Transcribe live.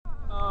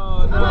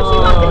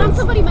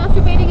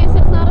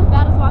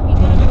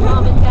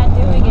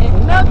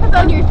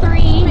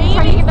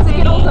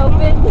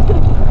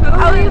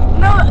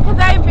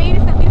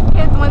babysit these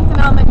kids, one's in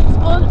elementary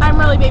school. I'm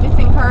really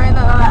babysitting her, and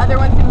the other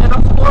one's in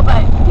middle school,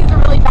 but he's a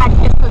really bad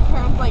kid, so his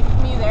parents like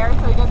me there,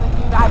 so he doesn't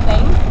do bad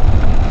things.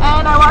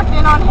 And I walked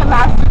in on him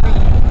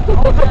masturbating.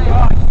 Oh my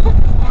gosh.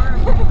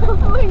 Oh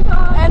my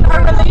god. And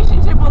our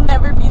relationship will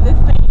never be the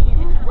same.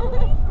 He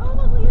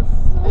probably is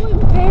so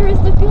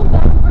embarrassed. I feel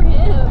bad for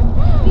him.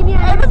 He needs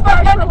to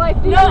start for life.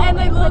 No, and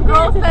the little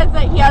girl says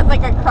that he has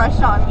like a crush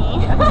on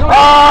me.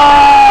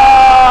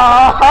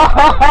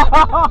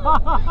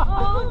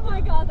 Oh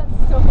my god,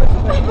 that's so much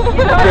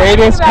fun.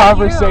 Greatest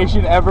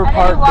conversation ever,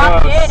 part And he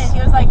walked goes. in and he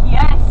was like,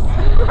 yes,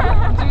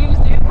 dreams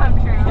do come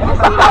true.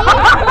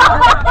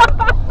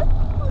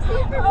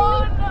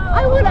 I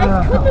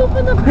couldn't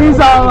open the He's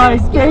all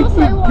like, thank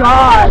you,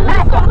 God.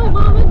 I called my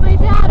mom and my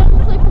dad. I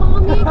was like,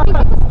 Mommy, I can't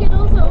get the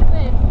Skittles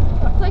open.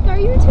 It's like, are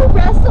you two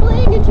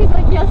wrestling? And she's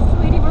like, yes,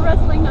 sweetie, we're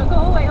wrestling. Now go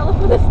away. I'll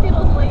open the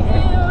Skittles later.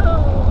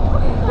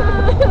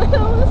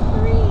 That was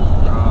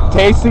 3.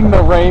 Tasting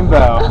the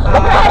rainbow.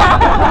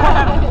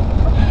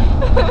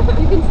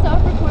 You can stop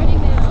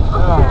recording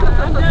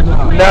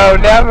now. No,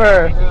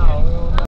 never.